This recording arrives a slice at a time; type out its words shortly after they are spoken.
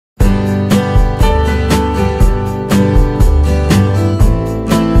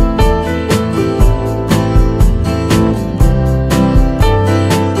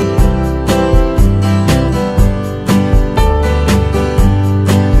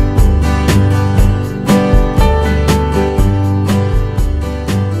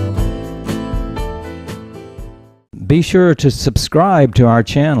be sure to subscribe to our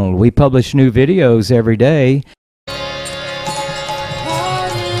channel. We publish new videos every day.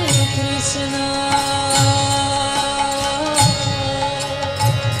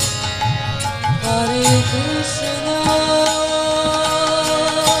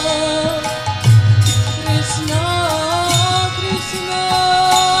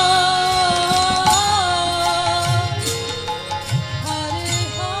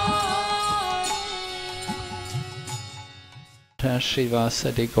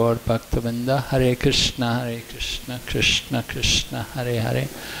 Srivasadi Gaur Bhaktavinda Hare Krishna Krishna Krishna Hare Hare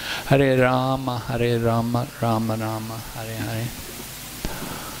Hare Rama Rama Rama Hare Hare.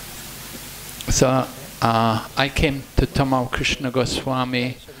 So I came to Tamal Krishna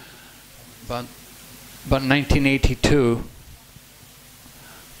Goswami about 1982.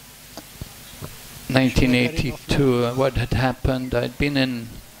 1982, what had happened, I'd been in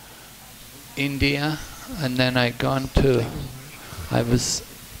India and then I was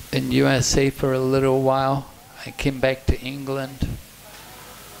in USA for a little while. I came back to England.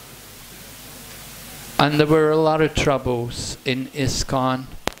 And there were a lot of troubles in ISKCON.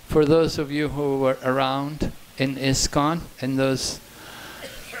 For those of you who were around in ISKCON in those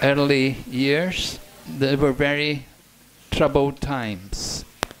early years, there were very troubled times.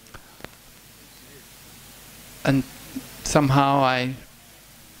 And somehow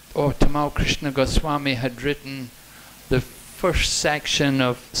Tamal Krishna Goswami had written the first section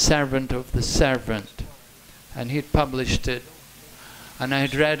of Servant of the Servant, and he'd published it, and I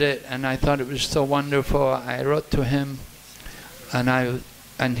had read it and I thought it was so wonderful. I wrote to him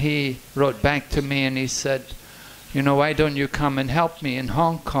and he wrote back to me and he said, you know, why don't you come and help me in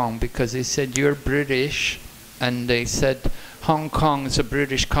Hong Kong, because he said you're British, and they said Hong Kong is a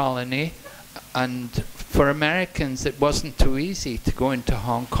British colony, and for Americans it wasn't too easy to go into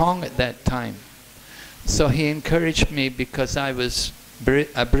Hong Kong at that time. So he encouraged me, because I was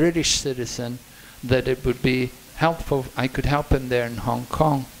a British citizen, that it would be helpful, I could help him there in Hong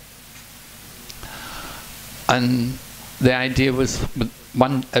Kong. And the idea was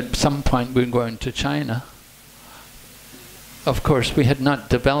at some point we were going to China. Of course we had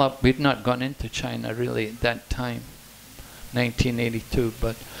not developed, we'd not gone into China really at that time, 1982.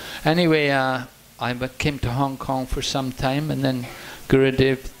 But anyway, I came to Hong Kong for some time, and then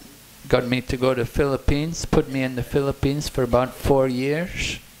Gurudev got me to go to Philippines, put me in the Philippines for about 4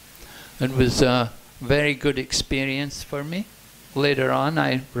 years. It was a very good experience for me. Later on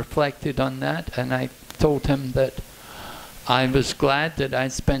I reflected on that, and I told him that I was glad that I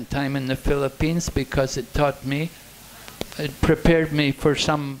spent time in the Philippines, because it taught me, it prepared me for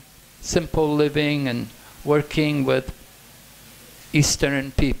some simple living and working with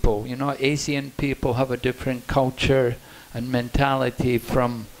Eastern people. You know, Asian people have a different culture and mentality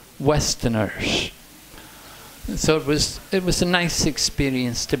from Westerners. So it was a nice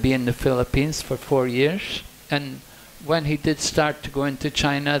experience to be in the Philippines for 4 years. And when he did start to go into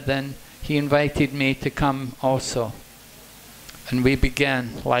China, then he invited me to come also. And we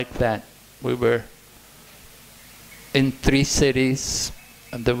began like that. We were in 3 cities,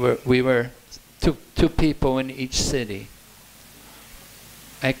 and we were two people in each city.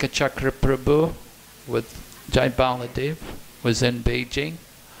 Ekachakra Prabhu with Jai Baladev was in Beijing.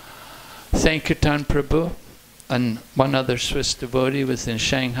 Sankirtan Prabhu and one other Swiss devotee was in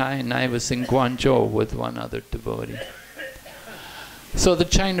Shanghai, and I was in Guangzhou with one other devotee. So the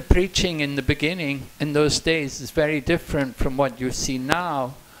China preaching in the beginning, in those days, is very different from what you see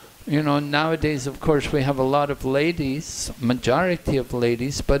now. You know, nowadays, of course, we have a lot of ladies, majority of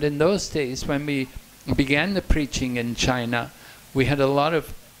ladies, but in those days, when we began the preaching in China, we had a lot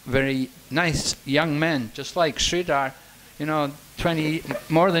of very nice young men, just like Sridhar, you know,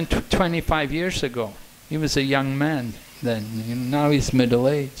 more than 25 years ago. He was a young man then. You know, now he's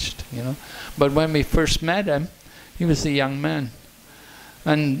middle-aged, you know. But when we first met him, he was a young man.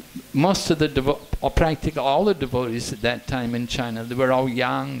 And most of the practically all the devotees at that time in China, they were all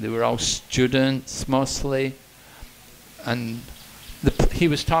young, they were all students mostly. And he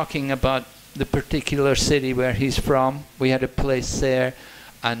was talking about the particular city where he's from. We had a place there,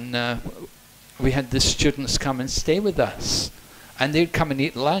 and we had the students come and stay with us. And they'd come and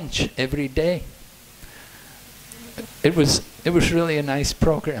eat lunch every day. It was really a nice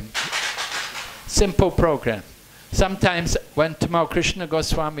program. Simple program. Sometimes when Tamal Krishna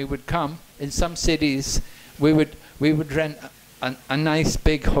Goswami would come, in some cities we would rent a nice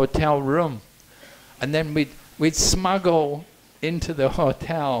big hotel room, and then we'd smuggle into the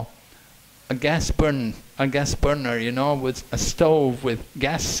hotel a gas burner, you know, with a stove with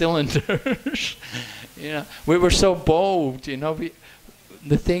gas cylinders. You know, we were so bold, you know.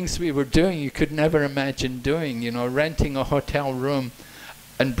 the things we were doing, you could never imagine doing. You know, renting a hotel room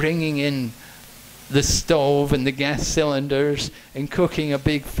and bringing in the stove and the gas cylinders and cooking a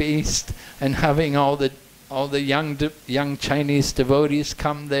big feast and having all the young Chinese devotees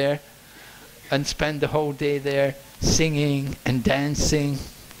come there and spend the whole day there singing and dancing.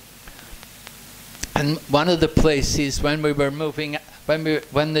 And one of the places when we were moving, when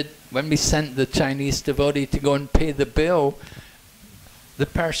we sent the Chinese devotee to go and pay the bill, the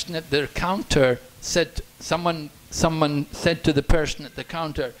person at the counter said, someone said to the person at the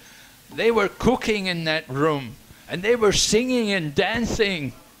counter, they were cooking in that room and they were singing and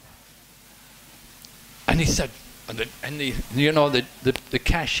dancing. And he said, the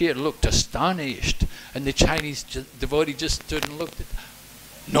cashier looked astonished, and the Chinese devotee just stood and looked at,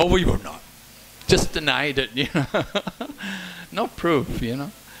 no, we were not. Just denied it, you know. No proof, you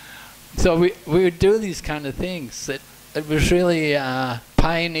know. So we would do these kind of things. It was really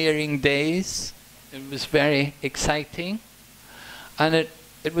pioneering days. It was very exciting, and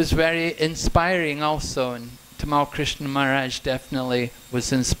it was very inspiring also. And Tamal Krishna Maharaj definitely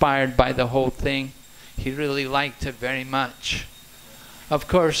was inspired by the whole thing. He really liked it very much. Of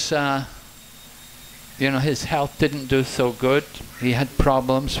course, you know, his health didn't do so good. He had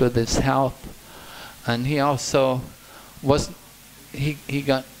problems with his health, and he also he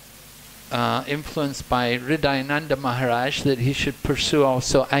got influenced by Hridayananda Maharaj that he should pursue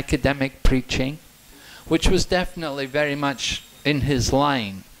also academic preaching, which was definitely very much in his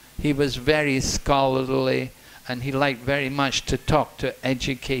line. He was very scholarly, and he liked very much to talk to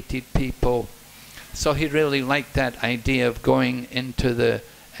educated people. So he really liked that idea of going into the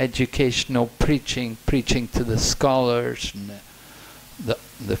educational preaching to the scholars and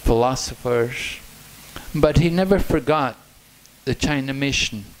the philosophers. But he never forgot the China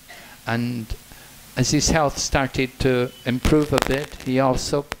mission. And as his health started to improve a bit, he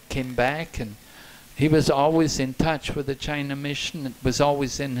also came back, and he was always in touch with the China mission. It was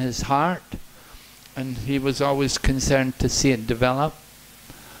always in his heart, and he was always concerned to see it develop.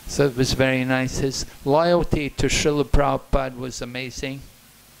 So it was very nice. His loyalty to Srila Prabhupada was amazing.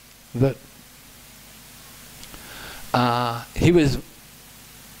 That he was,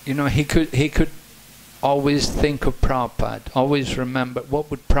 you know, he could always think of Prabhupada, always remember what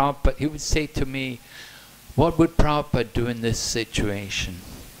would Prabhupada, he would say to me, what would Prabhupada do in this situation?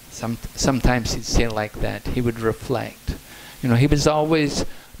 Sometimes he'd say like that. He would reflect. You know, he was always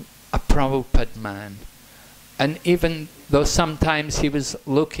a Prabhupada man. And even though sometimes he was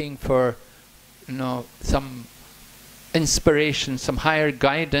looking for, you know, some inspiration, some higher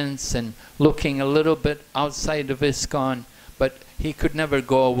guidance, and looking a little bit outside of ISKCON, but he could never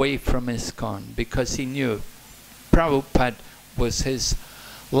go away from ISKCON because he knew Prabhupada was his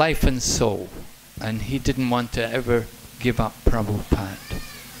life and soul, and he didn't want to ever give up Prabhupada.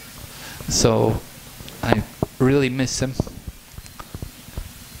 So I really miss him.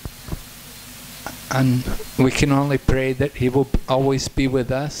 And we can only pray that he will always be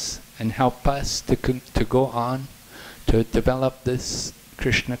with us and help us to go on, to develop this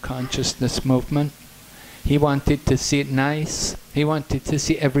Krishna consciousness movement. He wanted to see it nice. He wanted to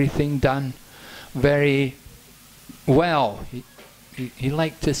see everything done very well. He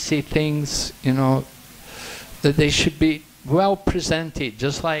liked to see things, you know, that they should be well presented.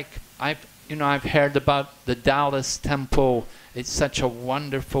 Just like I've heard about the Dallas temple. It's such a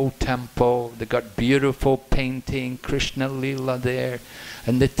wonderful temple. They got beautiful painting, Krishna Lila there,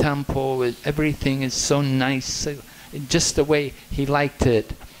 and the temple, everything is so nice, just the way he liked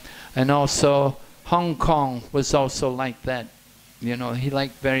it. And also Hong Kong was also like that. You know, he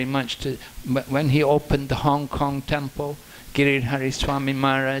liked very much to, when he opened the Hong Kong temple, Giridhari Swami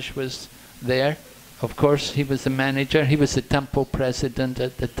Maharaj was there. Of course, he was the manager. He was the temple president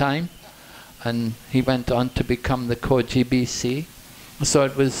at the time, and he went on to become the co-GBC. So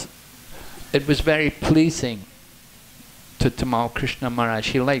it was very pleasing to Tamal Krishna Maharaj.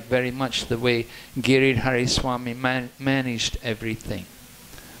 He liked very much the way Giridhari Swami managed everything.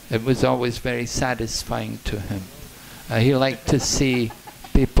 It was always very satisfying to him. He liked to see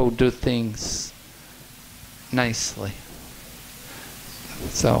people do things nicely.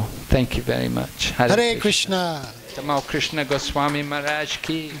 So, thank you very much. Hare Krishna. Tamal Krishna Goswami Maharaj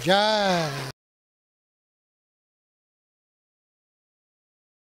ki Jai.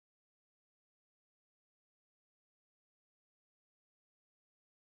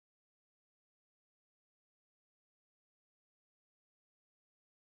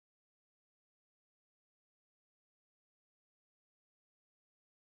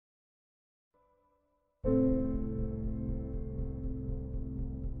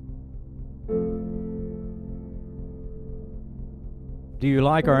 Do you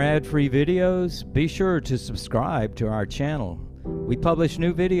like our ad-free videos? Be sure to subscribe to our channel. We publish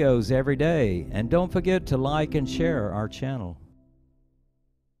new videos every day, and don't forget to like and share our channel.